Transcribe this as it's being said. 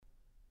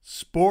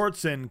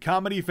Sports and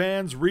comedy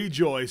fans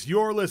rejoice.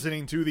 You're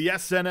listening to the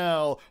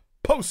SNL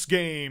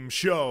Postgame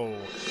Show.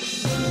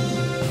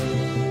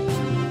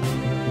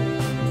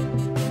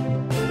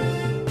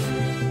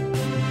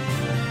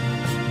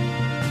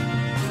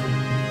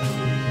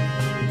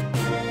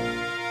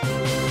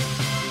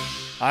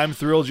 I'm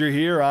thrilled you're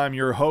here. I'm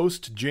your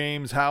host,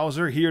 James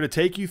Hauser, here to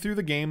take you through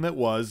the game that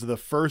was the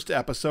first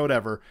episode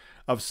ever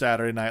of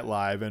Saturday Night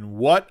Live. And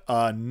what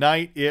a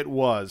night it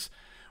was.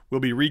 We'll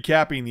be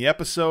recapping the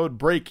episode,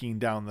 breaking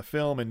down the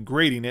film, and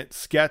grading it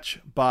sketch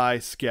by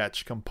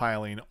sketch,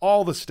 compiling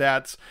all the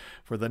stats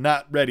for the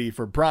not ready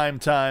for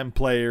primetime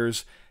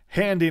players,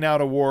 handing out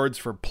awards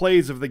for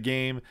plays of the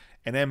game,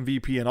 and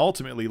MVP, and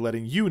ultimately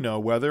letting you know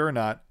whether or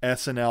not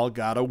SNL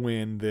got a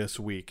win this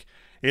week.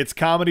 It's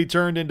comedy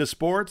turned into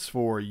sports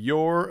for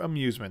your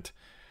amusement.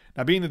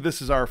 Now, being that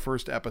this is our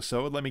first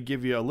episode, let me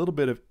give you a little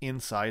bit of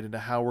insight into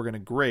how we're going to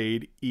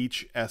grade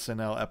each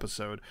SNL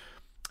episode.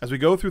 As we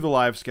go through the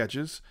live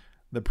sketches,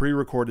 the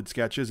pre-recorded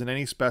sketches, and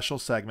any special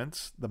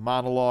segments, the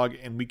monologue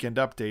and weekend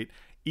update,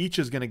 each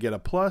is going to get a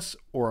plus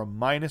or a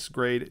minus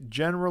grade,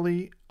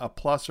 generally a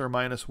plus or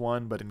minus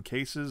one, but in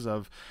cases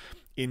of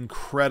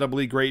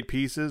incredibly great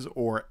pieces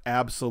or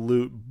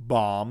absolute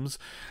bombs,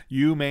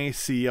 you may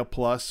see a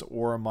plus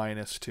or a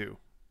minus two.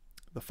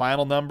 The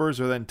final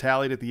numbers are then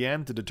tallied at the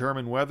end to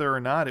determine whether or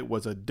not it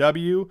was a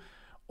W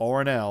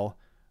or an L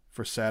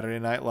for Saturday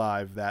Night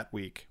Live that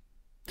week.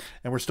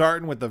 And we're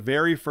starting with the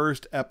very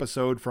first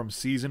episode from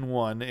season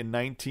 1 in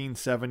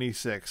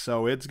 1976,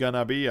 so it's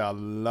gonna be a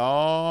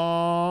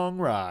long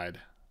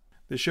ride.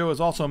 The show is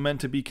also meant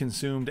to be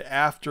consumed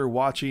after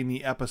watching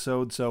the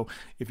episode, so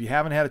if you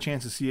haven't had a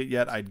chance to see it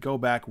yet, I'd go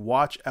back,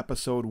 watch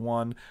episode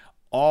 1.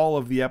 All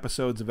of the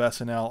episodes of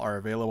SNL are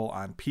available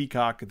on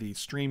Peacock, the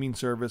streaming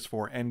service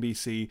for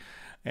NBC,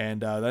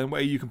 and that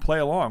way you can play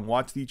along,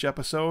 watch each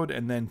episode,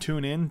 and then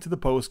tune in to the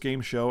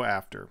post-game show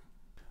after.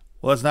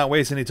 Well, let's not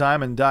waste any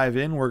time and dive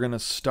in. We're going to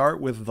start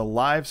with the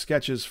live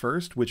sketches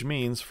first, which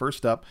means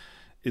first up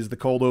is the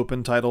cold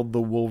open titled The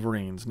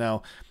Wolverines.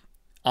 Now,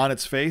 on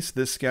its face,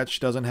 this sketch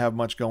doesn't have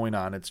much going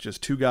on. It's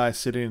just two guys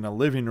sitting in a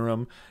living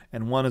room,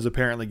 and one is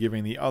apparently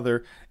giving the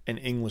other an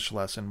English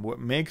lesson. What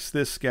makes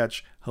this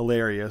sketch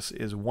hilarious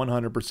is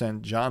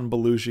 100% John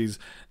Belushi's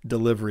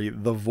delivery,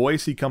 the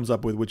voice he comes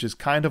up with, which is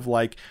kind of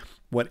like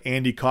what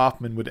Andy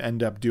Kaufman would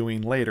end up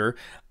doing later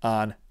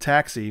on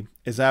Taxi,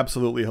 is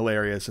absolutely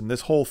hilarious. And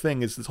this whole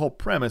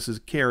premise is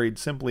carried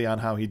simply on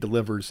how he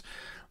delivers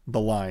the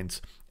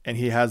lines. And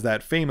he has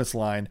that famous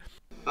line,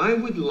 I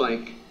would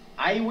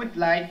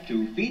like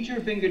to feed your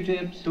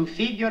fingertips to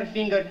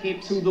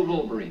the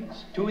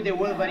Wolverines. To the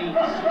Wolverines.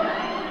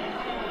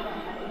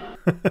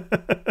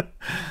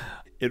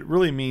 It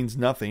really means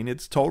nothing.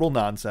 It's total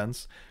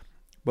nonsense.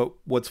 But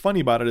what's funny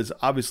about it is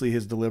obviously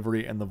his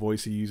delivery and the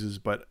voice he uses,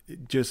 but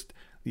just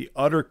the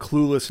utter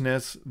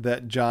cluelessness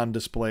that John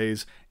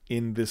displays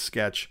in this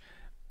sketch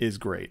is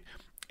great.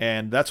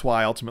 And that's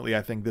why ultimately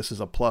I think this is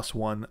a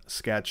 +1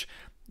 sketch.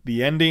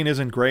 The ending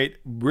isn't great.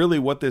 Really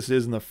what this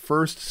is in the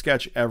first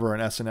sketch ever on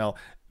SNL,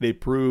 they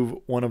prove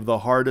one of the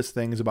hardest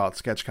things about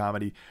sketch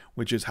comedy,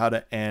 which is how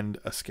to end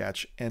a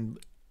sketch. And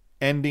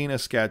ending a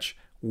sketch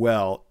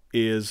well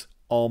is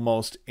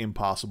almost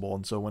impossible.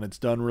 And so when it's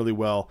done really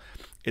well,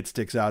 it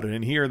sticks out. And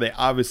in here, they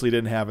obviously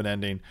didn't have an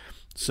ending.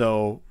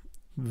 So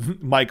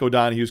Mike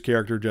O'Donoghue's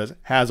character just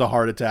has a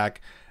heart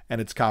attack,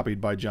 and it's copied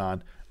by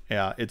John.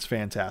 Yeah, it's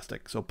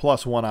fantastic. So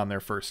 +1 on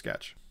their first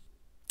sketch.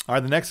 All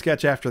right, the next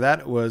sketch after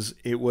that was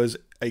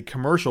a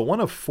commercial, one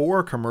of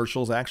 4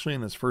 commercials actually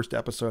in this first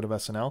episode of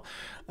SNL,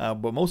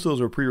 but most of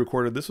those were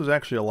pre-recorded. This was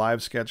actually a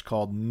live sketch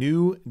called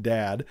New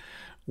Dad,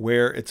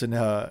 where it's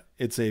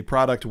a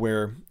product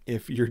where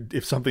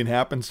if something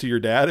happens to your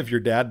dad, if your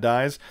dad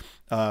dies,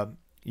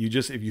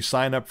 if you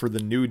sign up for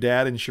the New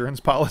Dad insurance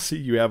policy,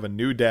 you have a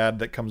new dad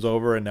that comes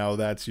over, and now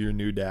that's your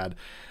new dad.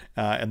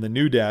 And the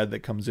new dad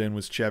that comes in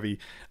was Chevy.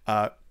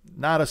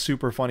 Not a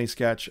super funny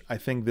sketch. I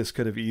think this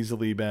could have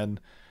easily been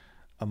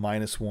a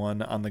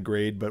 -1 on the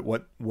grade, but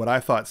what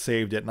I thought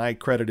saved it, and I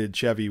credited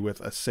Chevy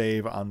with a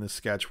save on this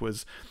sketch,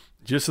 was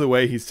just the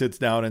way he sits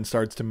down and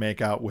starts to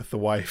make out with the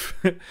wife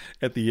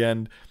at the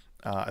end.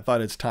 I thought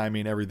its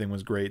timing, everything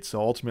was great.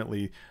 So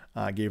ultimately,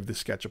 I gave this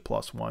sketch a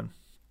 +1.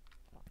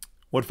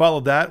 What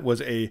followed that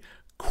was a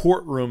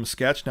courtroom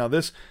sketch. Now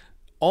this,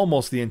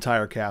 almost the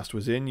entire cast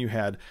was in. You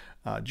had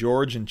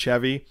George and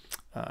Chevy,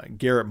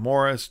 Garrett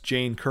Morris,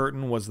 Jane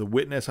Curtin was the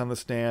witness on the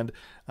stand,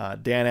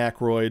 Dan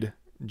Aykroyd,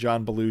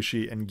 John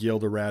Belushi, and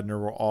Gilda Radner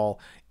were all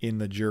in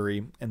the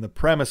jury. And the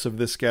premise of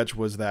this sketch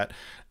was that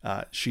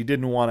she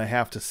didn't want to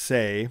have to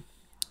say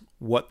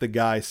what the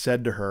guy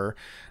said to her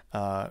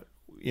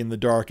in the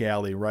dark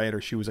alley, right?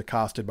 Or she was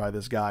accosted by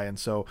this guy. And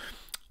so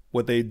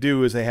what they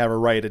do is they have her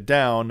write it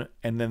down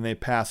and then they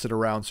pass it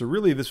around. So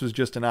really this was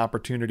just an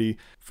opportunity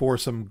for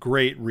some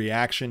great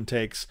reaction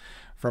takes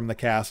from the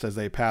cast as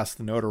they pass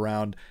the note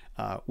around,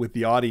 with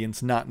the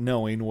audience not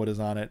knowing what is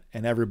on it,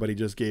 and everybody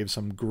just gave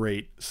some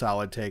great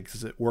solid takes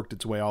as it worked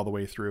its way all the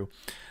way through.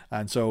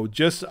 And so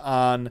just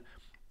on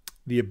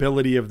the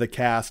ability of the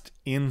cast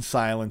in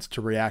silence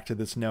to react to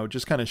this note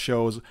just kind of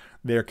shows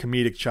their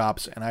comedic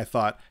chops, and I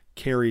thought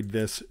carried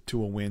this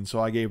to a win. So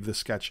I gave this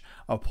sketch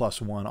a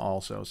 +1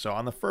 also. So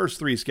on the first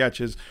 3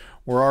 sketches,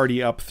 we're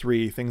already up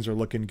 3. Things are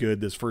looking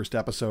good this first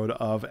episode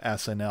of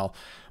SNL.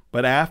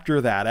 But after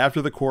that,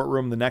 after the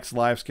courtroom, the next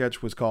live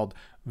sketch was called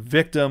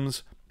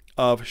Victims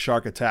of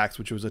Shark Attacks,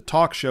 which was a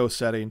talk show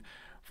setting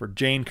for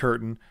Jane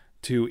Curtin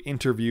to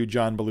interview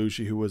John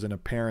Belushi, who was an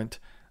apparent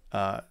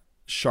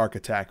shark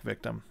attack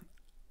victim.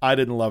 I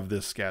didn't love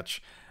this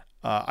sketch.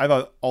 I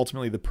thought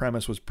ultimately the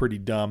premise was pretty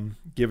dumb,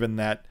 given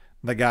that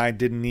the guy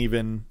didn't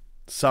even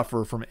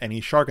suffer from any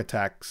shark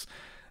attacks.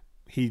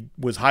 He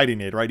was hiding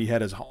it, right? He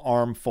had his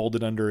arm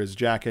folded under his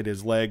jacket.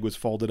 His leg was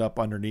folded up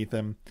underneath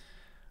him.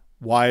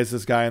 Why is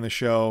this guy in the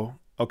show?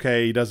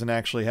 Okay, he doesn't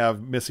actually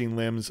have missing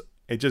limbs.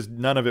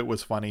 None of it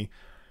was funny.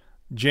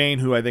 Jane,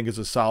 who I think is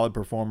a solid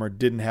performer,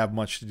 didn't have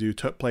much to do,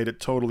 played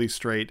it totally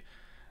straight.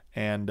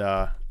 And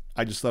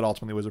I just thought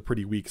ultimately it was a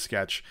pretty weak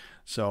sketch.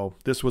 So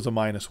this was a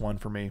 -1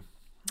 for me.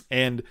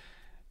 And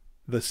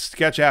the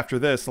sketch after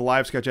this, the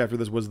live sketch after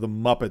this, was the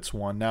Muppets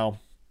one. Now,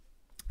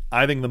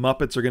 I think the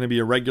Muppets are going to be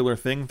a regular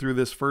thing through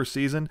this first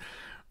season.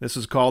 This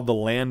is called The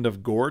Land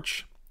of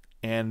Gorch,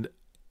 and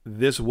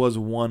this was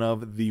one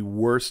of the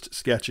worst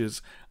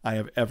sketches I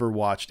have ever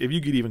watched, if you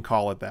could even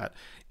call it that,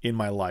 in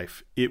my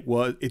life.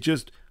 It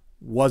just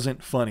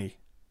wasn't funny.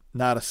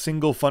 Not a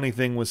single funny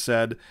thing was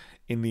said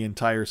in the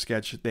entire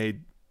sketch. They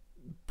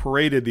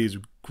paraded these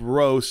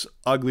gross,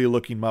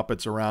 ugly-looking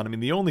Muppets around. I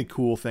mean, the only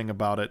cool thing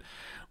about it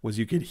was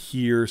you could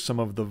hear some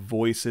of the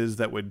voices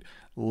that would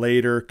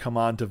later come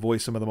on to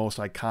voice some of the most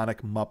iconic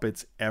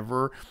Muppets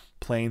ever,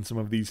 playing some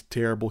of these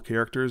terrible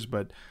characters.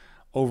 But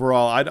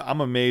overall,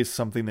 I'm amazed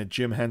something that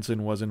Jim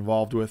Henson was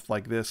involved with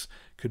like this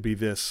could be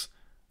this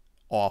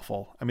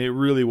awful. I mean, it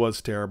really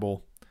was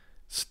terrible.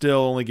 Still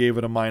only gave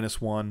it a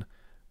 -1.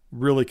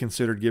 Really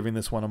considered giving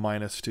this one a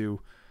 -2.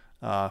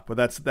 But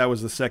that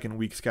was the second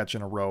weak sketch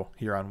in a row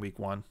here on week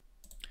 1.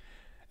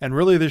 And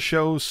really the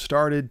show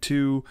started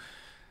to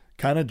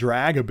kind of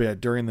drag a bit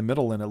during the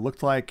middle, and it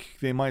looked like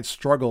they might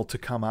struggle to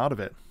come out of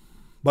it.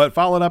 But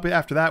followed up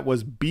after that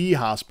was Bee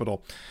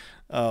Hospital.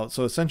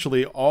 So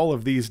essentially all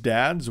of these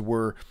dads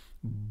were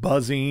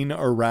buzzing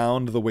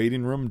around the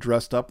waiting room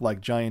dressed up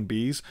like giant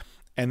bees,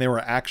 and they were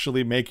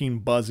actually making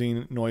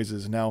buzzing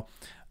noises. Now,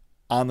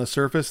 on the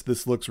surface,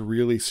 this looks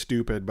really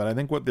stupid, but I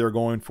think what they were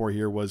going for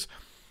here was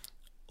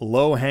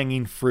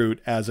low-hanging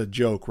fruit as a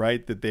joke,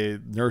 right? That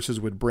the nurses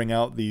would bring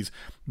out these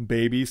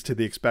babies to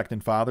the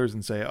expectant fathers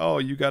and say, oh,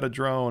 you got a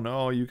drone,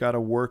 oh, you got a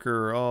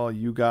worker, oh,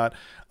 you got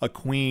a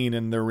queen,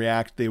 and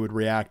they would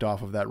react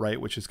off of that,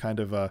 right? Which is kind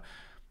of a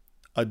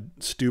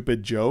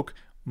stupid joke,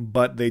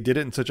 but they did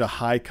it in such a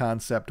high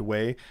concept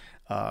way,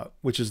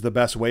 which is the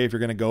best way if you're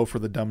going to go for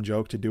the dumb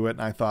joke to do it.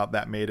 And I thought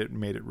that made it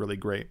really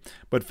great.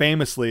 But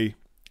famously,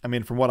 I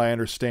mean, from what I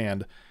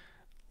understand,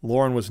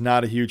 Lauren was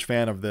not a huge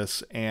fan of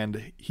this,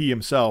 and he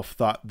himself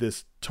thought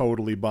this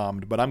totally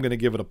bombed, but I'm going to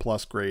give it a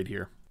plus grade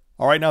here.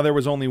 All right, now there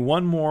was only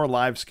one more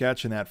live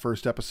sketch in that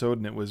first episode,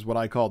 and it was what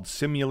I called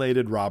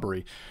simulated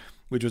robbery,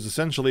 which was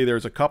essentially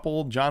there's a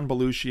couple, John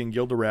Belushi and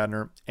Gilda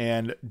Radner,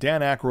 and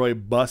Dan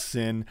Aykroyd busts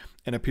in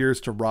and appears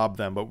to rob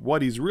them. But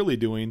what he's really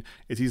doing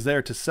is he's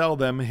there to sell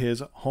them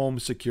his home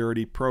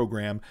security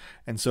program,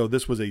 and so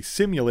this was a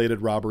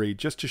simulated robbery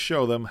just to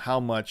show them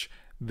how much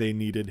they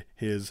needed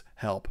his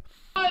help.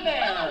 Hi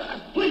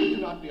there! Please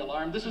do not be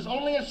alarmed. This is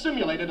only a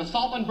simulated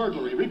assault and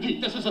burglary.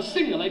 Repeat, this is a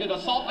simulated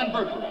assault and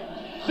burglary.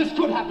 This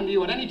could happen to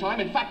you at any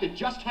time. In fact, it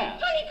just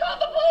has. Honey, call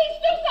the police!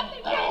 Do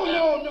something!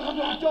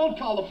 No, don't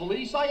call the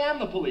police. I am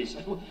the police.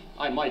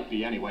 I might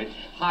be, anyway.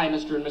 Hi,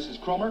 Mr. and Mrs.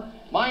 Cromer.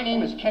 My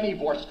name is Kenny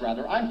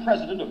Vorstrather. I'm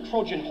president of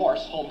Trojan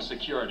Horse Home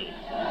Security.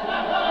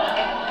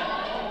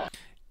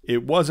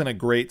 It wasn't a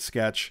great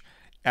sketch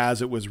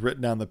as it was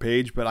written on the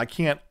page, but I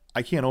can't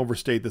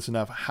overstate this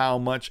enough how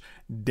much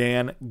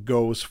Dan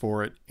goes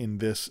for it in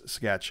this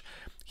sketch.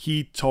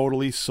 He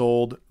totally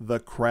sold the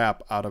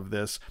crap out of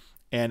this,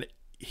 and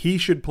he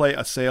should play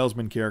a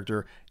salesman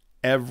character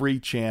every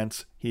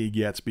chance he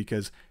gets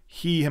because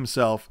he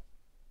himself,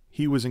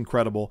 he was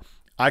incredible.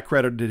 I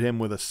credited him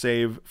with a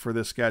save for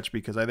this sketch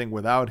because I think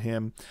without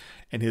him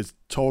and his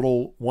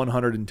total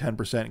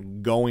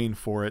 110% going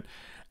for it,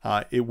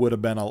 it would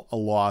have been a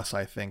loss,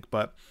 I think.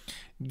 But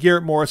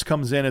Garrett Morris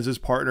comes in as his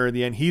partner in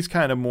the end. He's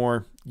kind of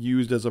more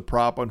used as a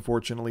prop,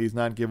 unfortunately. He's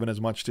not given as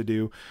much to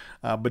do.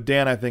 But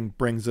Dan, I think,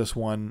 brings this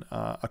one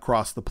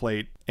across the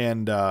plate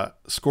and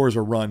scores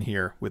a run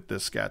here with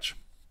this sketch.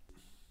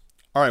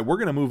 All right, we're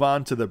going to move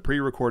on to the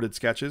pre-recorded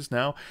sketches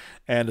now.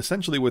 And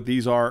essentially what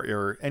these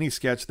are any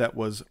sketch that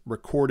was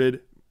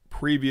recorded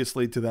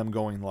previously to them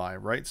going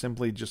live, right?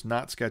 Simply just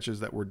not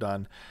sketches that were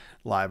done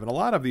live. And a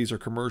lot of these are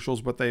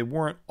commercials, but they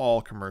weren't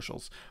all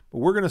commercials. But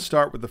we're going to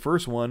start with the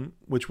first one,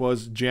 which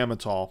was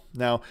Jamatol.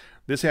 Now,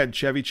 this had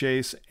Chevy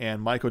Chase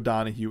and Mike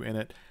O'Donoghue in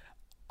it.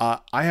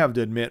 I have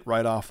to admit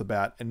right off the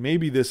bat, and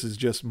maybe this is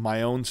just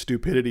my own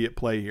stupidity at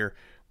play here,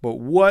 but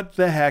what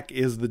the heck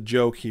is the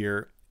joke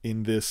here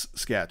in this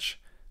sketch?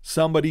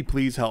 Somebody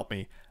please help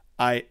me.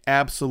 I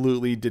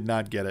absolutely did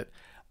not get it.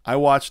 I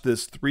watched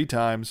this 3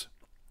 times.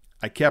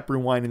 I kept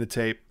rewinding the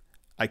tape.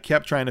 I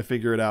kept trying to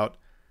figure it out.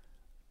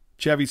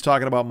 Chevy's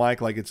talking about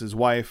Mike like it's his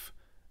wife.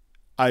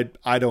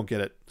 I don't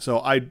get it. So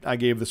I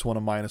gave this one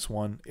a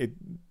 -1. It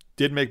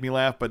did make me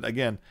laugh, but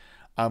again,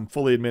 I'm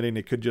fully admitting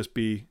it could just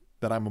be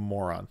that I'm a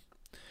moron.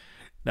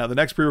 Now, the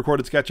next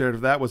pre-recorded sketch out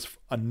of that was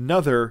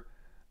another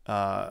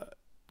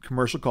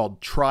commercial called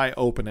Try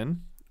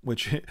Opening,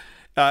 which,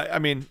 I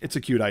mean, it's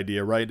a cute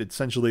idea, right? It's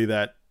essentially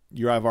that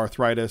you have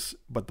arthritis,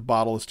 but the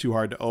bottle is too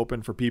hard to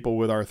open for people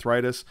with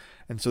arthritis,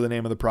 and so the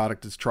name of the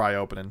product is Try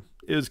Opening.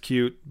 It was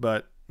cute,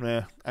 but,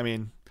 I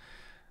mean,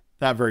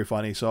 not very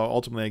funny, so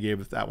ultimately I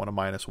gave that one a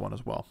 -1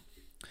 as well.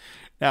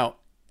 Now,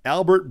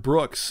 Albert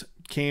Brooks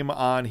came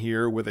on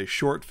here with a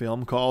short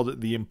film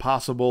called The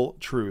Impossible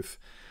Truth.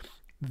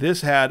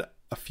 This had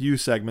a few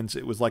segments.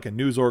 It was like a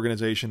news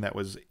organization that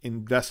was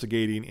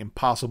investigating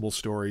impossible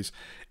stories,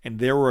 and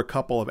there were a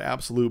couple of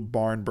absolute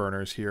barn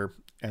burners here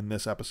in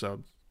this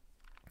episode.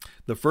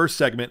 The first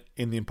segment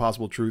in The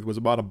Impossible Truth was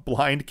about a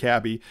blind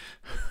cabbie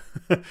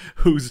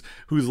who's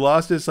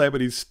lost his sight,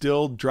 but he's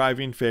still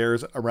driving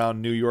fares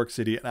around New York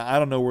City. And I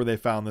don't know where they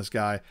found this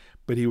guy,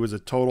 but he was a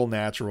total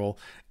natural.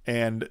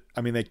 And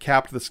I mean, they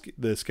capped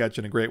the sketch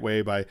in a great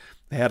way by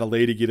they had a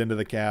lady get into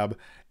the cab,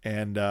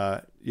 and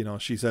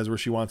she says where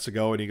she wants to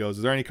go, and he goes,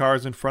 "Is there any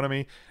cars in front of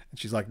me?" And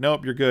she's like,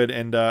 "Nope, you're good."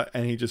 And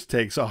he just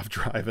takes off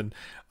driving.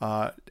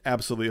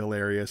 Absolutely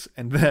hilarious.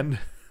 And then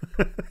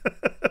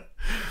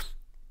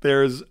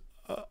there's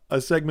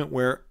a segment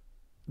where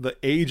the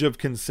age of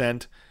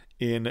consent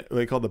in what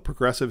they call the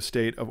progressive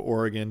state of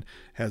Oregon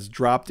has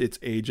dropped its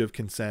age of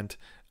consent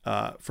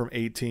from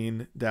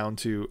 18 down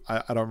to,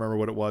 I don't remember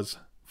what it was,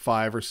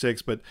 5 or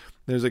 6, but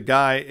there's a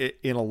guy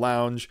in a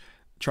lounge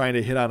trying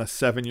to hit on a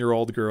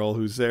 7-year-old girl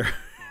who's there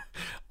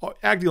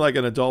acting like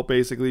an adult.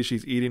 Basically,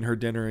 she's eating her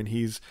dinner, and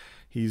he's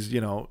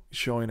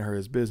showing her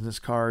his business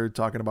card,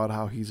 talking about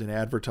how he's in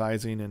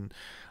advertising, and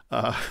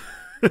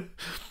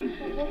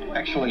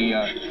Actually,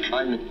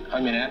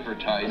 I'm in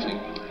advertising.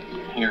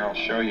 Here, I'll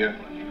show you.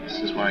 This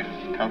is my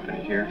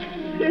company here.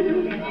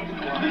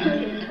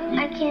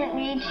 I can't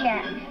read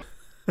yet.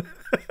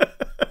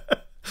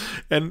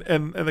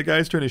 and the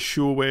guy's trying to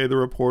shoo away the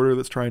reporter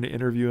that's trying to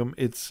interview him.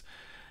 It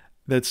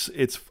was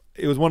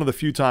one of the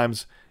few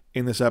times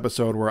in this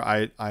episode where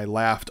I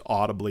laughed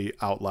audibly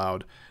out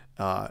loud.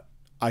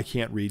 I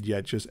can't read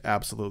yet just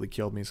absolutely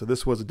killed me. So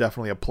this was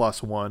definitely a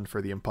 +1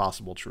 for The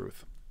Impossible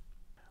Truth.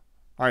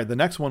 All right, the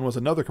next one was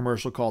another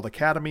commercial called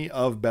Academy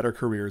of Better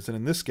Careers. And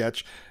in this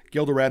sketch,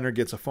 Gilda Radner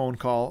gets a phone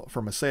call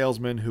from a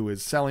salesman who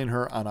is selling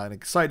her on an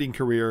exciting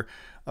career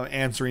of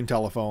answering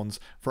telephones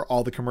for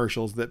all the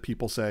commercials that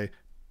people say,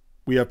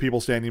 we have people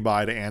standing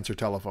by to answer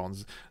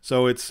telephones.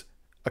 So it's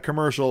a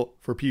commercial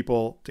for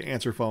people to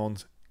answer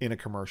phones in a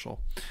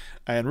commercial.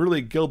 And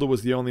really, Gilda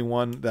was the only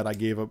one that I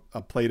gave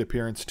a plate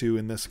appearance to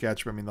in this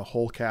sketch. I mean, the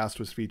whole cast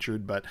was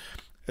featured, but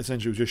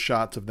essentially it was just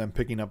shots of them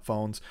picking up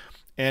phones.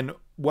 And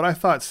what I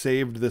thought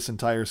saved this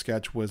entire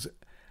sketch was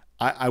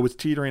I was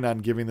teetering on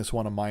giving this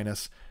one a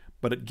minus,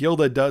 but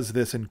Gilda does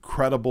this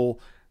incredible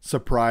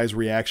surprise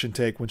reaction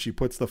take when she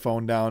puts the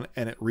phone down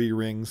and it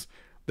re-rings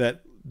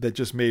that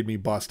just made me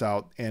bust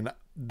out. And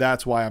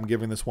that's why I'm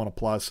giving this one a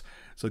plus.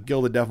 So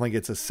Gilda definitely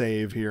gets a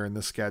save here in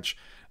this sketch,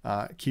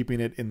 keeping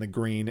it in the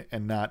green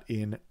and not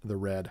in the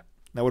red.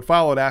 Now, what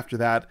followed after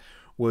that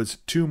was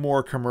 2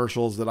 more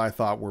commercials that I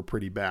thought were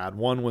pretty bad.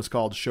 One was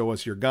called Show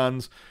Us Your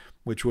Guns,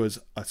 which was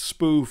a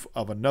spoof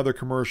of another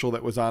commercial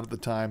that was on at the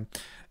time.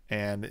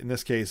 And in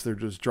this case, they're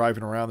just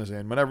driving around. They're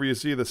saying, whenever you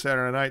see the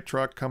Saturday night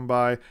truck come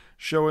by,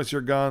 show us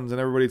your guns.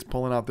 And everybody's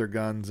pulling out their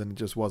guns, and it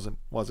just wasn't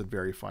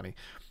very funny.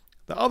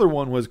 The other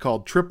one was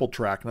called Triple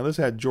Track. Now, this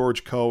had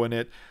George Coe in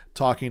it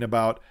talking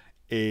about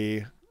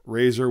a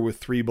razor with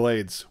 3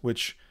 blades,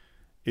 which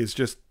is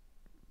just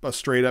a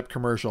straight up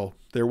commercial.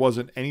 There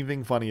wasn't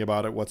anything funny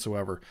about it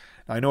whatsoever.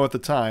 I know at the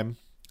time,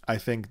 I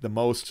think the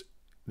most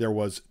there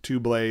was 2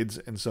 blades,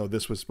 and so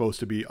this was supposed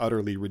to be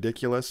utterly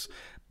ridiculous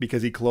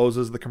because he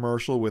closes the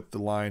commercial with the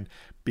line,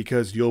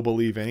 "Because you'll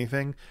believe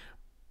anything."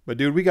 But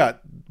dude, we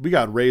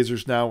got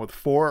razors now with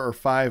 4 or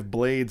 5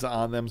 blades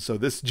on them, so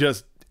this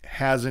just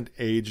hasn't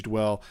aged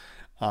well.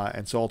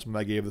 And so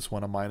ultimately I gave this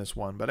one a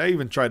 -1. But I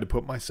even tried to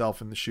put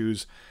myself in the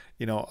shoes,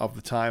 of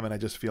the time, and I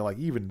just feel like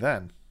even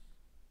then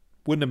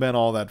wouldn't have been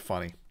all that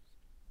funny.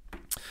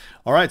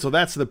 All right, so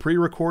that's the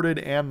pre-recorded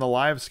and the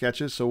live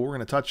sketches. So what we're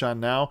going to touch on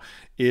now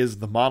is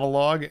the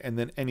monologue and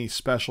then any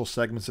special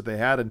segments that they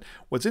had. And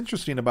what's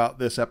interesting about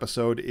this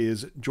episode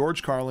is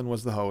George Carlin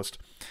was the host,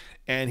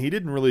 and he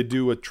didn't really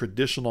do a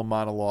traditional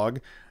monologue.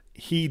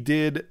 He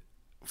did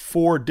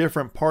 4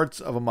 different parts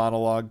of a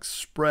monologue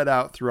spread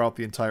out throughout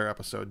the entire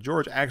episode.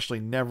 George actually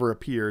never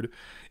appeared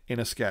in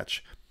a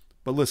sketch.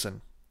 But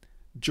listen,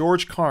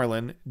 George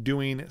Carlin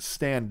doing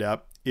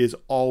stand-up is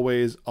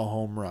always a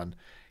home run.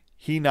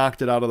 He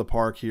knocked it out of the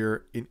park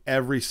here in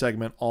every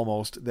segment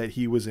almost that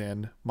he was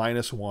in,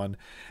 -1.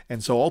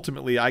 And so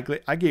ultimately I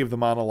gave the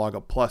monologue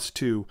a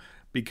 +2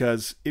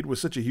 because it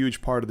was such a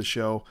huge part of the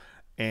show.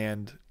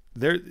 And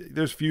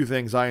there's few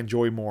things I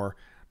enjoy more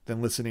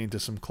than listening to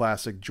some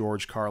classic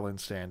George Carlin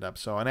stand-up.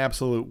 So an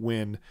absolute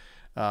win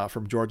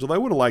from George. Although I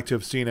would have liked to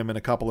have seen him in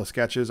a couple of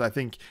sketches. I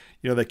think,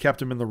 they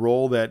kept him in the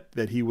role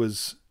that he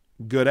was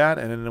good at.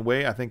 And in a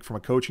way, I think from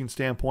a coaching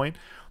standpoint,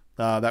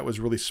 that was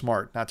really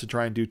smart, not to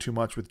try and do too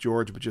much with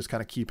George, but just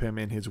kind of keep him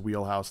in his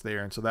wheelhouse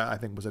there. And so that, I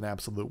think, was an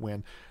absolute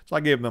win. So I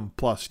gave them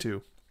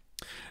 +2.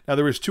 Now,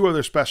 there was 2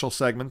 other special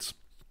segments.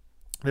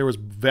 There was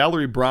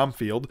Valerie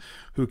Bromfield,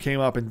 who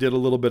came up and did a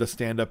little bit of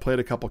stand-up, played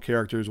a couple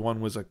characters.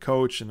 One was a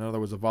coach, and another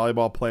was a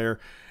volleyball player,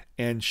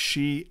 and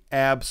she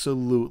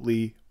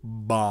absolutely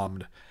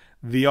bombed.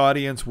 The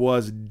audience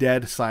was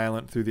dead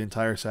silent through the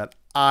entire set.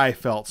 I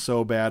felt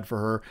so bad for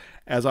her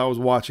as I was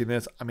watching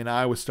this. I mean,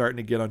 I was starting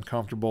to get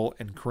uncomfortable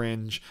and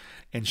cringe,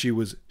 and she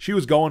was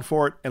going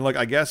for it. And look,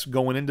 I guess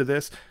going into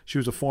this, she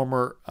was a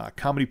former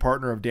comedy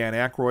partner of Dan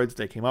Aykroyd's.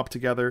 They came up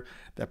together.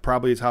 That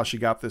probably is how she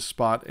got this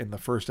spot in the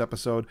first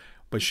episode,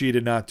 but she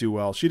did not do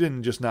well. She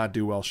didn't just not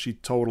do well. She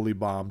totally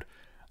bombed.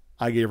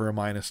 I gave her a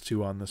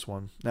 -2 on this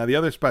one. Now, the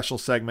other special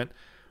segment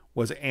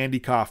was Andy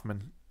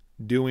Kaufman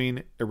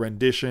doing a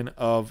rendition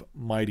of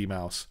Mighty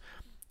Mouse.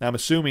 Now, I'm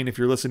assuming if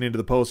you're listening to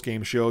the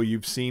post-game show,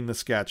 you've seen the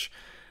sketch,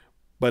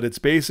 but it's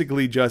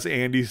basically just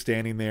Andy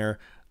standing there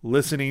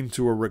listening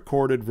to a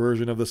recorded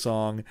version of the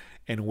song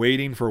and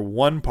waiting for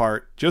one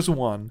part, just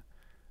one,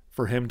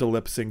 for him to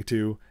lip sync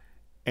to,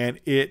 and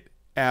it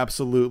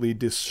absolutely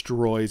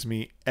destroys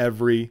me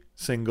every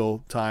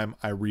single time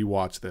I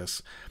rewatch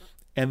this.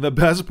 And the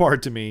best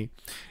part to me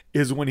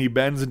is when he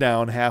bends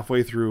down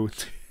halfway through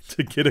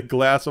to get a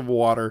glass of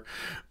water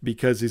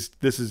because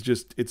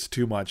it's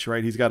too much,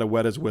 right? He's got to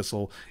wet his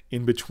whistle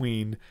in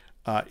between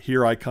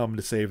Here I Come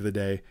to Save the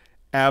Day.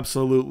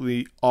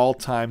 Absolutely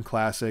all-time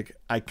classic,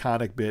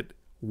 iconic bit,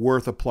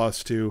 worth a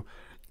 +2,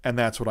 and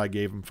that's what I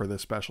gave him for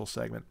this special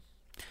segment.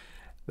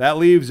 That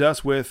leaves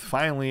us with,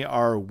 finally,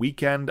 our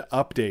Weekend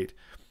Update.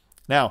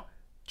 Now,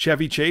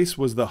 Chevy Chase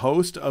was the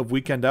host of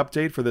Weekend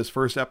Update for this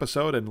first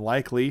episode and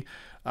likely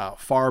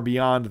far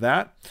beyond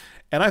that.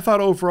 And I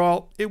thought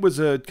overall it was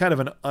a kind of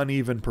an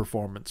uneven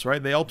performance,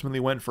 right? They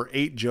ultimately went for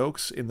 8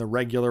 jokes in the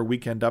regular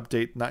Weekend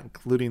Update, not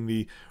including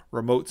the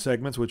remote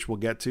segments, which we'll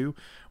get to.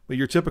 But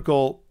your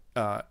typical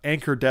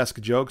anchor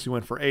desk jokes, you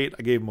went for 8.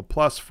 I gave them a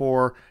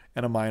 +4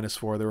 and a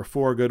 -4. There were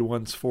 4 good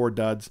ones, 4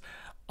 duds.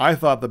 I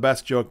thought the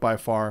best joke by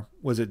far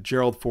was at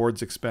Gerald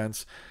Ford's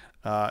expense.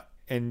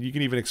 And you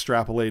can even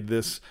extrapolate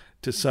this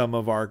to some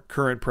of our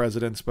current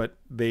presidents, but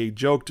they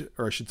joked,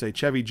 or I should say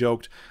Chevy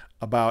joked,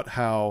 about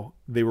how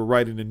they were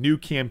writing a new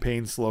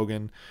campaign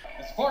slogan.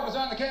 Mr. Ford was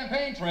on the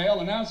campaign trail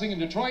announcing in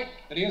Detroit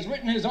that he has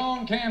written his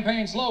own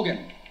campaign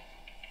slogan.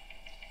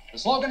 The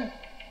slogan,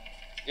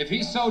 if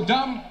he's so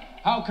dumb,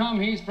 how come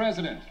he's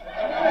president?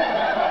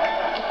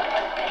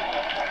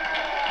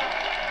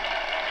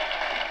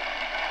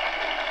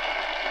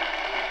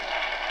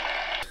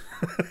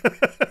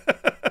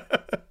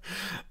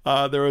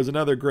 There was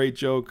another great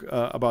joke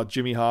about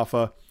Jimmy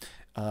Hoffa.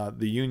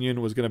 The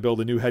union was going to build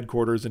a new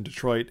headquarters in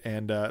Detroit,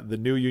 and the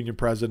new union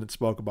president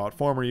spoke about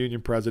former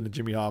union president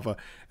Jimmy Hoffa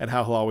and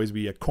how he'll always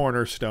be a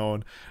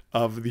cornerstone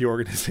of the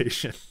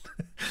organization.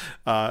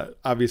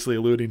 Obviously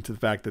alluding to the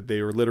fact that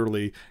they were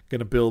literally going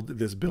to build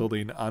this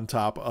building on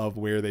top of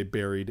where they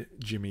buried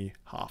Jimmy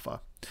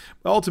Hoffa.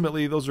 But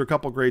ultimately, those are a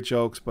couple great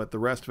jokes, but the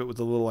rest of it was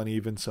a little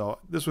uneven, so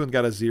this one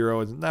got a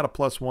 0. It's not a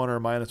 +1 or a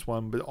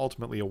 -1, but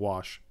ultimately a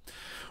wash.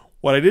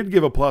 What I did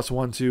give a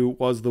 +1 to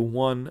was the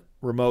one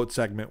remote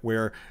segment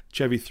where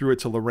Chevy threw it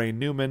to Lorraine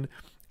Newman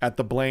at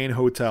the Blaine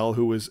Hotel,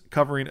 who was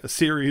covering a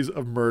series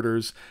of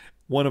murders.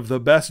 One of the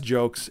best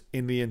jokes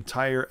in the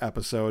entire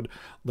episode.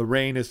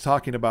 Lorraine is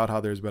talking about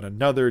how there's been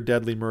another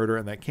deadly murder,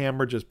 and that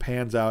camera just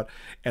pans out,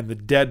 and the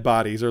dead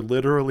bodies are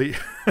literally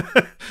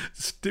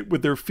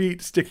with their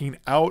feet sticking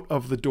out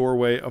of the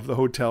doorway of the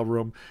hotel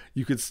room.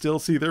 You could still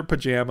see their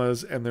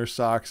pajamas and their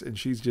socks, and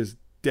she's just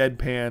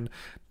deadpan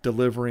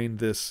delivering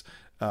this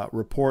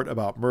report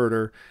about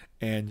murder,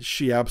 and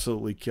she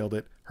absolutely killed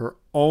it. Her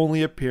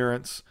only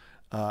appearance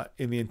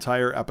in the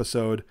entire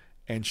episode,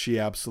 and she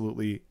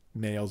absolutely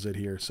nails it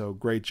here. So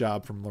great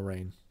job from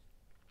Lorraine.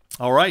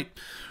 All right,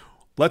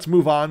 let's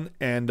move on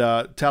and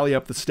tally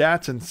up the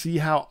stats and see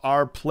how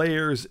our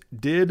players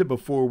did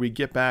before we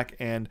get back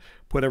and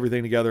put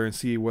everything together and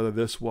see whether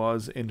this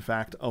was in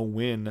fact a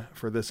win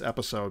for this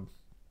episode.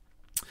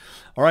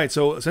 All right,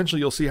 so essentially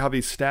you'll see how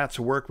these stats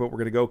work, but we're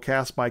going to go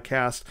cast by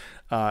cast.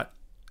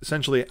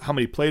 Essentially how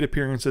many plate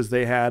appearances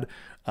they had,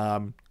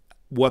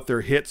 what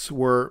their hits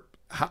were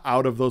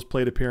out of those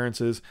plate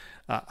appearances,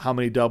 how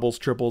many doubles,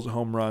 triples,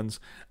 home runs.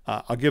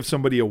 I'll give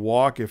somebody a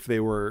walk if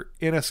they were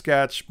in a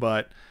sketch,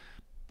 but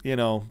they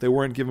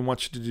weren't given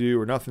much to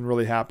do or nothing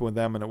really happened with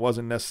them, and it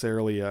wasn't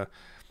necessarily a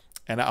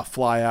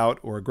fly out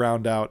or a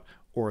ground out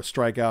or a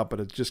strikeout,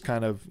 but it's just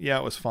kind of,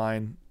 it was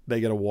fine.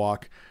 They get a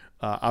walk.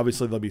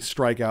 Obviously, there'll be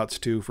strikeouts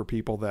too for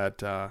people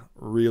that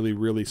really,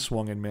 really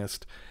swung and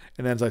missed.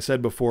 And as I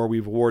said before,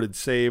 we've awarded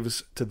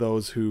saves to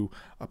those who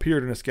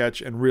appeared in a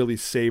sketch and really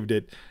saved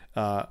it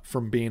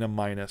from being a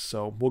minus.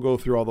 So we'll go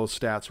through all those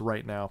stats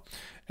right now.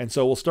 And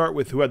so we'll start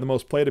with who had the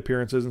most plate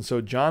appearances. And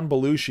so John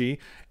Belushi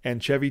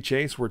and Chevy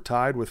Chase were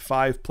tied with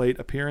 5 plate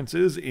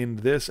appearances in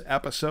this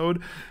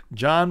episode.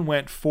 John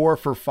went 4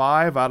 for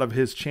 5 out of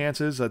his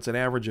chances. That's an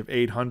average of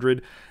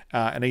 800.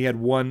 And he had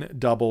 1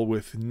 double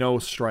with no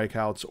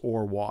strikeouts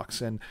or walks.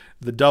 And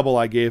the double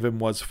I gave him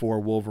was for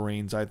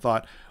Wolverines. I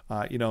thought,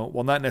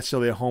 well, not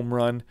necessarily a home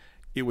run.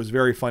 It was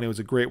very funny. It was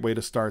a great way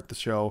to start the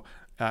show.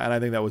 And I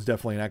think that was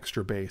definitely an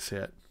extra base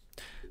hit.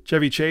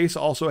 Chevy Chase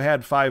also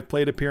had 5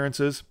 plate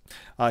appearances.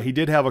 He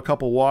did have a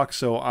couple walks,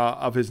 so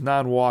of his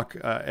non-walk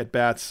at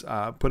bats,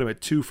 put him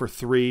at 2 for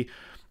 3,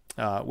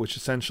 which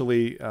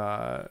essentially,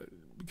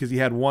 because he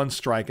had 1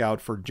 strikeout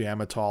for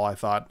Jamatol, I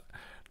thought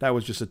that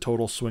was just a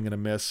total swing and a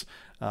miss.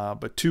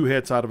 But 2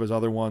 hits out of his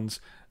other ones,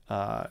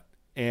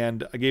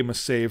 and I gave him a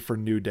save for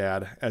New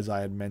Dad, as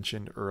I had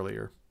mentioned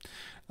earlier.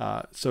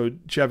 So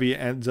Chevy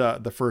ends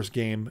the first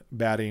game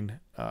batting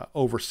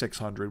over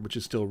 600, which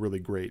is still really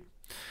great.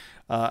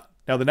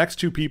 Now, the next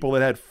 2 people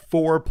that had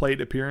 4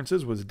 plate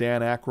appearances was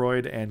Dan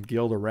Aykroyd and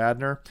Gilda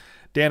Radner.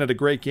 Dan had a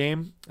great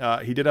game.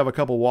 He did have a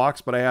couple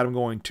walks, but I had him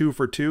going 2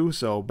 for 2,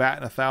 so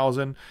batting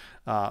 1,000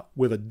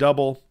 with a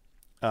double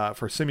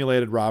for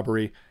simulated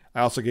robbery.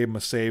 I also gave him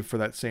a save for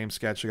that same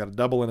sketch. I got a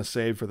double and a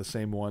save for the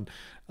same one.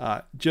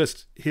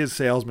 Just his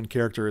salesman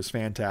character is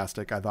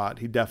fantastic. I thought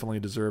he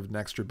definitely deserved an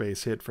extra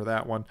base hit for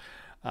that one.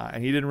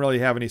 And he didn't really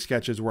have any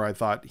sketches where I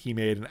thought he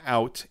made an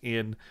out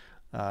in.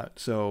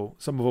 So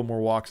some of them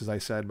were walks, as I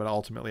said, but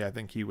ultimately I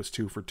think he was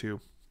 2 for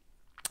 2.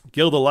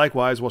 Gilda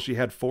likewise, she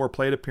had 4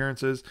 plate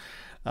appearances.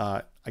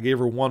 I gave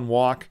her 1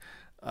 walk.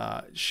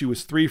 She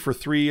was 3 for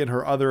 3 in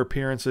her other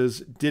appearances.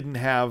 Didn't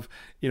have,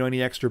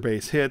 any extra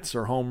base hits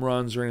or home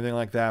runs or anything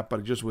like that, but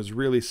it just was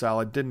really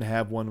solid. Didn't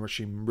have one where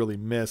she really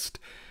missed,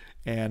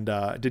 and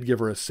did give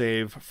her a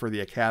save for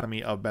the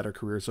Academy of Better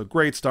Careers. So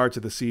great start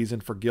to the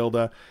season for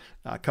Gilda,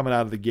 coming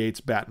out of the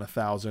gates, batting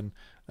 1,000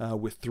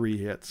 with 3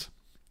 hits.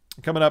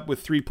 Coming up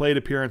with 3 plate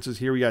appearances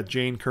here, we got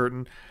Jane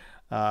Curtin.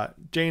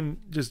 Jane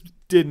just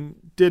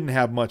didn't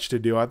have much to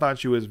do. I thought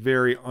she was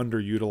very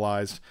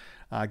underutilized.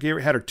 Had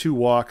her 2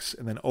 walks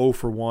and then 0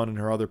 for 1 in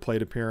her other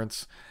plate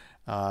appearance.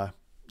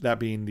 That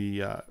being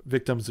the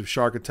victims of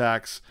shark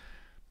attacks.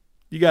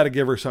 You got to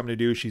give her something to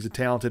do. She's a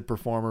talented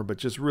performer, but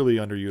just really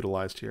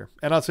underutilized here.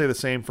 And I'll say the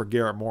same for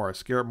Garrett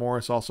Morris. Garrett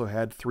Morris also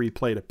had 3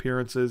 plate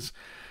appearances.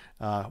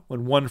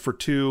 Went 1 for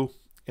 2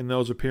 in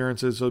those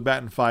appearances, so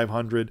batting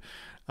 500.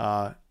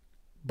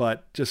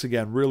 But just,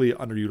 again, really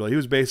underutilized. He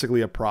was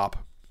basically a prop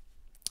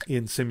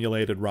in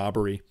simulated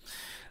robbery.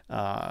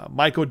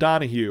 Mike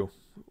O'Donohue,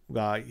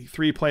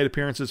 3 plate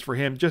appearances for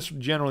him, just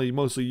generally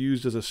mostly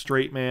used as a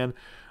straight man.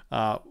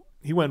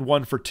 He went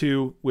 1 for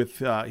 2 with,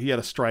 he had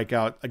a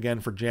strikeout again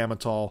for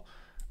Jamatol.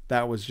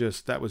 That was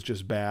just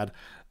bad.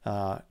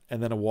 And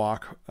then a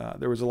walk.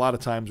 There was a lot of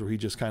times where he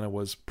just kind of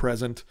was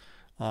present.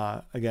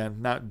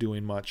 Again, not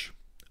doing much.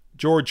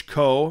 George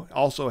Coe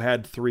also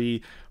had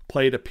 3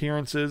 plate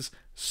appearances.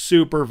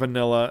 Super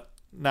vanilla,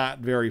 not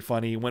very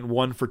funny. Went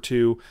 1 for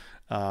 2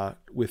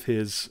 with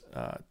his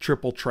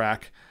triple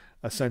track,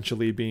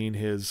 essentially being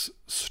his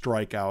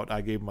strikeout.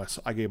 I gave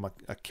him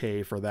a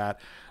K for that.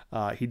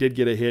 He did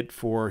get a hit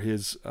for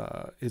his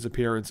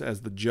appearance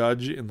as the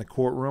judge in the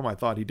courtroom. I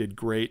thought he did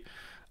great,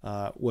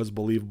 was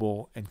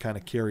believable, and kind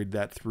of carried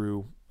that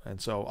through. And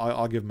so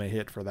I'll give him a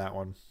hit for that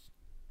one.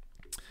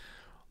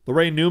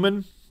 Lorraine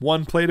Newman,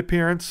 1 plate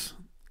appearance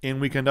in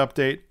Weekend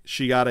Update.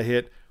 She got a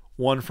hit,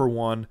 1 for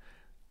 1.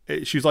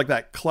 She was like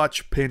that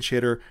clutch pinch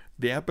hitter.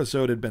 The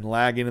episode had been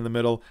lagging in the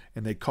middle,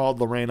 and they called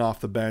Lorraine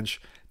off the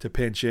bench to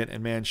pinch it,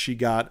 and man, she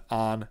got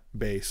on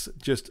base.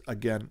 Just,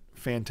 again,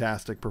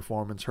 fantastic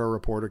performance. Her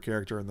reporter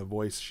character and the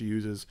voice she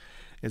uses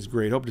is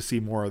great. Hope to see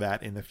more of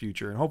that in the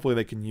future, and hopefully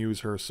they can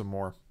use her some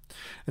more.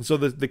 And so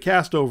the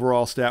cast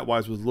overall,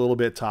 stat-wise, was a little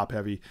bit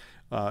top-heavy.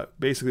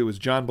 Basically, it was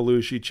John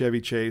Belushi,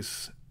 Chevy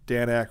Chase,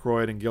 Dan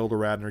Aykroyd, and Gilda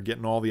Radner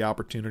getting all the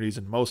opportunities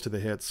and most of the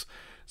hits.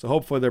 So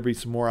hopefully there'll be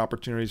some more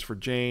opportunities for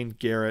Jane,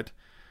 Garrett,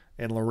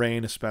 and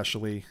Lorraine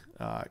especially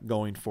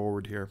going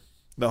forward here.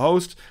 The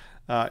host,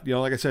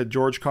 like I said,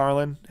 George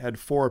Carlin had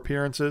 4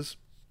 appearances.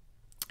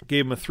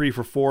 Gave him a 3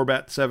 for 4,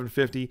 bat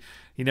 750.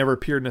 He never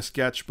appeared in a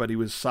sketch, but he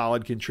was a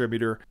solid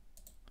contributor.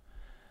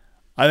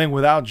 I think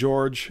without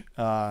George,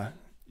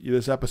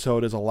 this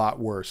episode is a lot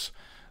worse.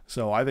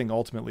 So I think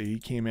ultimately he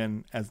came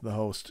in as the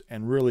host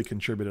and really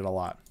contributed a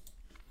lot.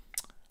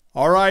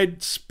 All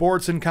right,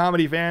 sports and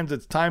comedy fans,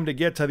 it's time to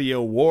get to the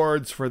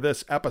awards for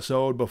this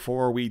episode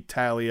before we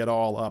tally it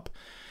all up.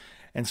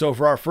 And so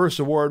for our first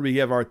award, we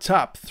give our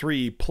top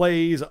 3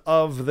 plays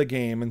of the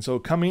game. And so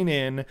coming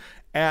in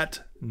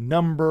at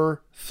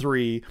number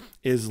 3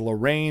 is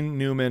Lorraine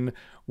Newman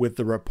with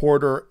the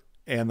reporter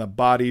and the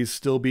bodies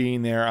still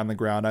being there on the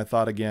ground. I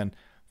thought, again,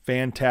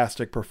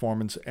 fantastic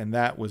performance, and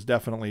that was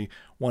definitely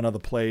one of the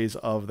plays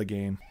of the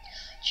game.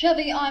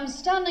 Chevy, I'm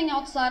standing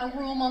outside a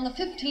room on the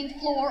 15th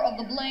floor of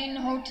the Blaine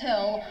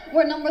Hotel,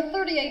 where number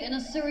 38 in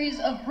a series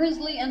of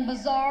grisly and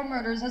bizarre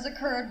murders has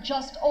occurred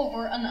just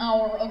over an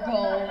hour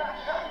ago.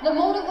 The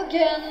motive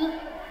again,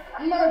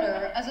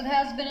 murder, as it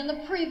has been in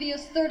the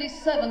previous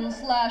 37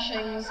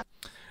 slashings.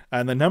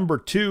 And the number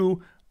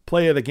 2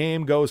 play of the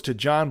game goes to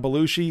John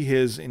Belushi.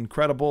 His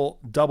incredible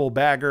double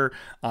bagger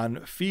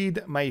on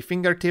Feed My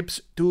Fingertips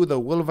to the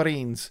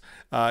Wolverines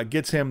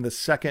gets him the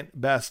second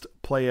best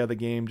play of the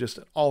game. Just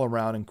an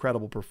all-around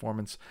incredible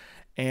performance.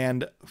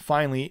 And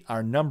finally,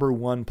 our number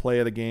 1 play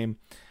of the game,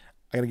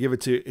 I'm going to give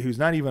it to who's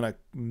not even a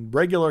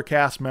regular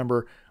cast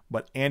member,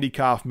 but Andy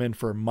Kaufman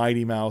for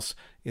Mighty Mouse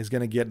is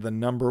going to get the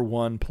number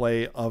 1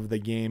 play of the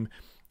game.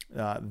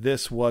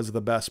 This was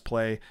the best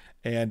play,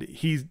 and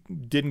he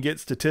didn't get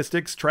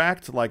statistics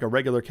tracked like a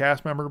regular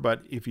cast member,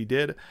 but if he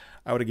did,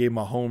 I would have gave him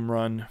a home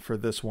run for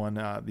this one.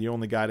 The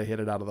only guy to hit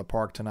it out of the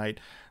park tonight.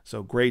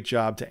 So great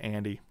job to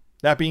Andy.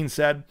 That being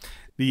said,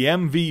 the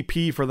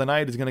MVP for the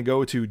night is going to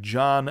go to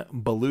John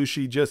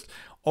Belushi. Just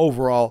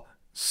overall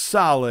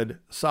solid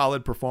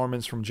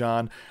performance from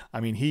John. I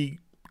mean, he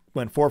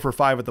went 4 for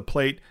 5 at the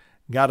plate,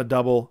 got a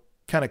double,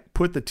 kind of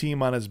put the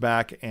team on his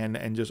back,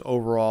 and just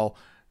overall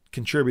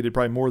contributed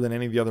probably more than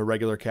any of the other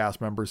regular cast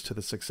members to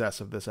the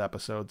success of this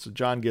episode. So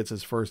John gets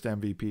his first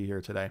MVP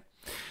here today.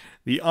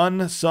 The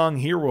Unsung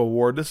Hero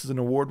Award. This is an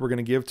award we're going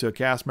to give to a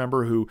cast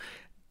member who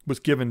was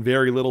given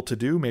very little to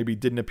do, maybe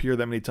didn't appear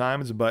that many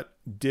times, but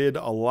did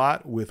a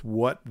lot with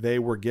what they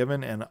were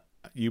given, and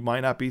you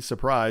might not be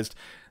surprised.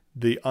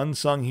 The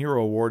Unsung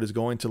Hero Award is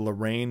going to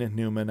Lorraine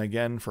Newman,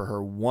 again, for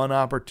her one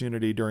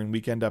opportunity during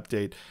Weekend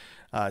Update.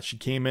 She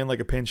came in like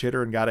a pinch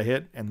hitter and got a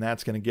hit, and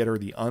that's going to get her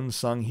the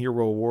Unsung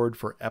Hero Award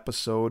for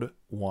episode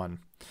 1.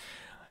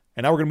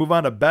 And now we're going to move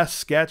on to Best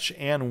Sketch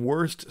and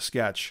Worst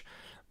Sketch.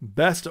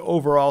 Best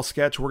overall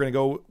sketch, we're going to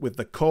go with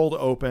the cold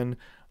open,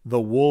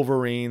 the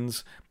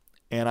Wolverines.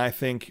 And I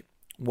think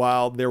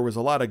while there was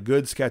a lot of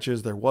good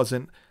sketches, there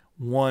wasn't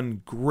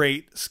one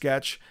great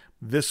sketch.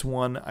 This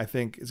one, I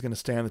think, is going to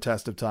stand the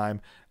test of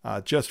time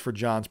just for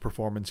John's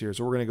performance here.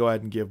 So we're going to go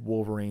ahead and give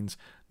Wolverines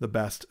the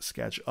best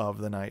sketch of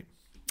the night.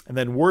 And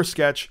then worst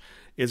sketch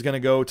is going to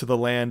go to the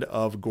Land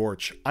of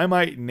Gorch. I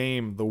might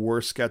name the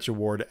worst sketch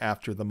award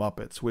after the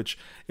Muppets, which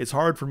is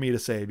hard for me to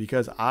say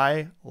because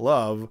I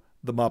love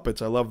the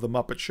Muppets. I love the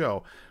Muppet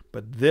Show.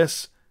 But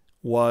this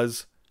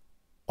was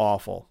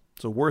awful.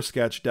 So worst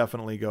sketch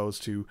definitely goes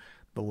to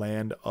the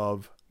Land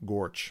of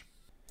Gorch.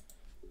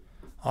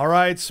 All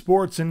right,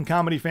 sports and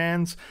comedy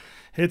fans,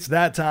 it's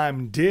that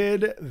time.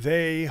 Did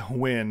they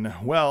win?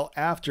 Well,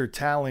 after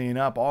tallying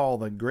up all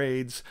the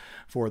grades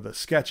for the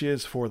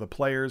sketches, for the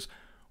players,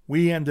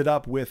 we ended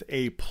up with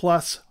a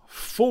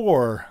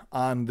 +4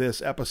 on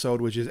this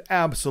episode, which is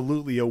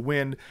absolutely a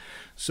win.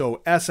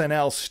 So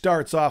SNL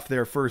starts off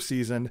their first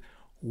season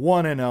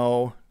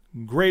 1-0.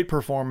 Great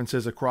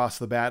performances across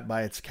the bat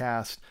by its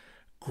cast.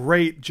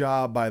 Great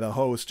job by the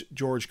host,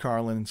 George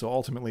Carlin. So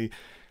ultimately,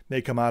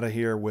 they come out of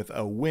here with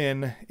a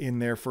win in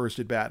their first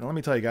at bat. And let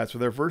me tell you guys, for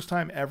their first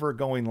time ever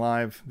going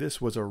live,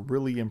 this was a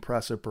really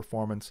impressive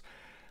performance.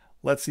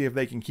 Let's see if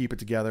they can keep it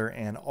together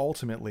and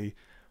ultimately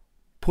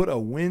put a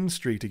win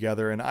streak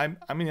together. And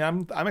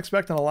I'm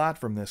expecting a lot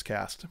from this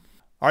cast.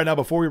 All right, now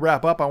before we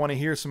wrap up, I want to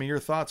hear some of your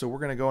thoughts. So we're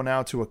going to go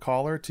now to a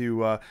caller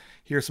to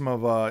hear some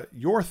of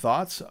your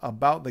thoughts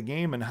about the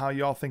game and how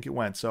y'all think it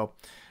went. So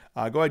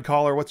go ahead,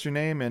 caller. What's your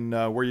name and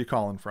where you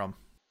calling from?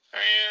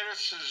 Hey,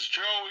 this is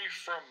Joey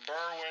from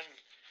Berwyn,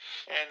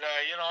 and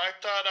I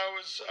thought I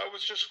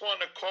was just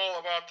wanting to call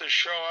about the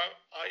show.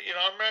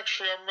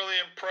 I'm really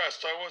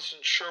impressed. I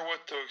wasn't sure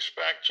what to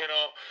expect,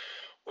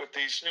 with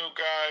these new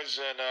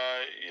guys, and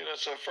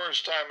it's the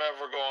first time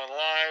ever going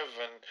live,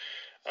 and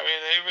I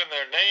mean even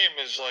their name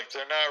is like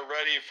they're not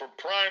ready for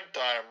prime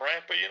time,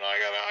 right? But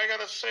I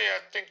gotta say I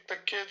think the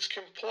kids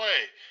can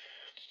play.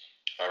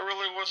 I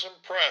really was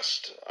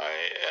impressed.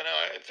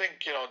 I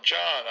think,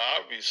 John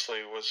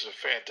obviously was a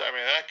I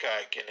mean, that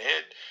guy can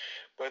hit.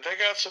 But they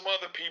got some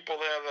other people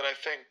there that I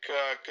think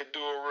could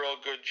do a real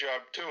good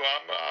job too.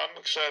 I'm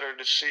excited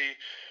to see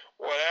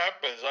what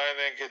happens. I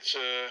think it's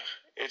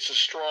a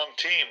strong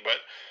team,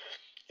 but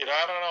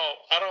I don't know.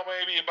 I don't know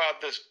maybe about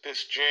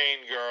this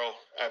Jane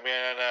girl. I mean,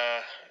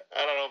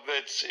 I don't know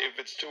if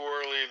it's too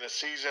early in the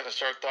season to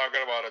start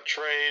talking about a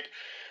trade.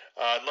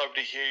 I'd love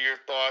to hear your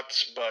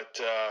thoughts,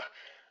 but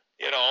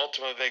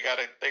ultimately they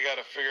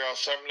gotta figure out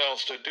something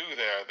else to do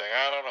there.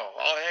 I don't know.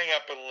 I'll hang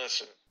up and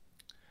listen.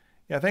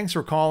 Yeah, thanks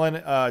for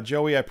calling,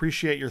 Joey. I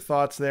appreciate your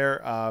thoughts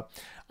there.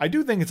 I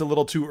do think it's a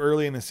little too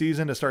early in the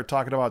season to start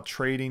talking about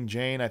trading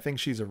Jane. I think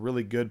she's a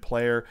really good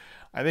player.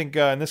 I think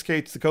in this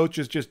case the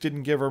coaches just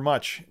didn't give her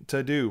much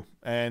to do,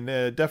 and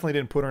definitely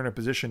didn't put her in a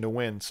position to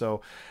win.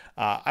 So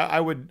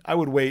I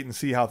would wait and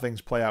see how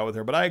things play out with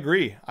her. But I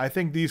agree. I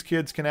think these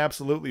kids can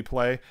absolutely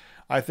play.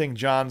 I think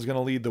John's going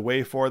to lead the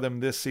way for them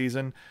this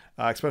season,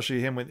 especially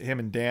him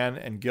and Dan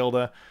and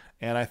Gilda.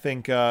 And I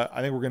think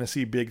we're going to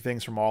see big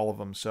things from all of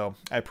them. So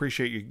I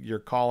appreciate your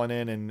calling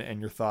in and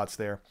your thoughts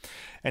there.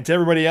 And to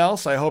everybody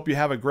else, I hope you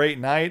have a great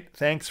night.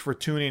 Thanks for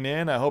tuning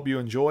in. I hope you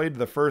enjoyed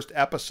the first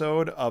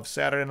episode of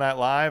Saturday Night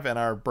Live and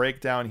our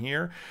breakdown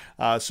here.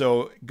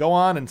 So go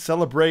on and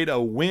celebrate a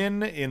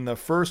win in the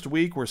first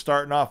week. We're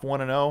starting off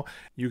 1-0.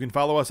 You can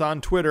follow us on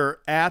Twitter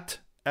at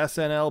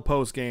SNL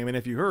Postgame. And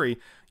if you hurry,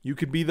 you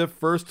could be the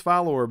first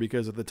follower,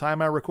 because at the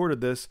time I recorded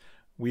this,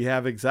 we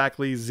have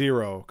exactly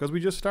 0 because we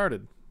just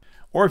started.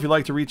 Or if you'd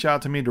like to reach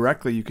out to me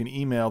directly, you can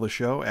email the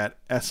show at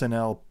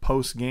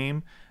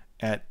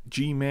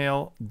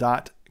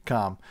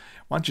snlpostgame@gmail.com.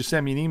 Why don't you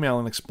send me an email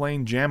and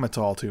explain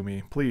Jamatol to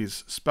me?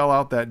 Please spell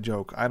out that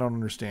joke. I don't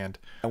understand.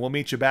 And we'll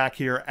meet you back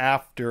here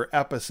after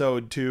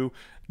episode 2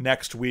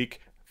 next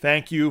week.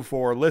 Thank you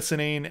for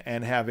listening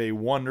and have a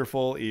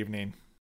wonderful evening.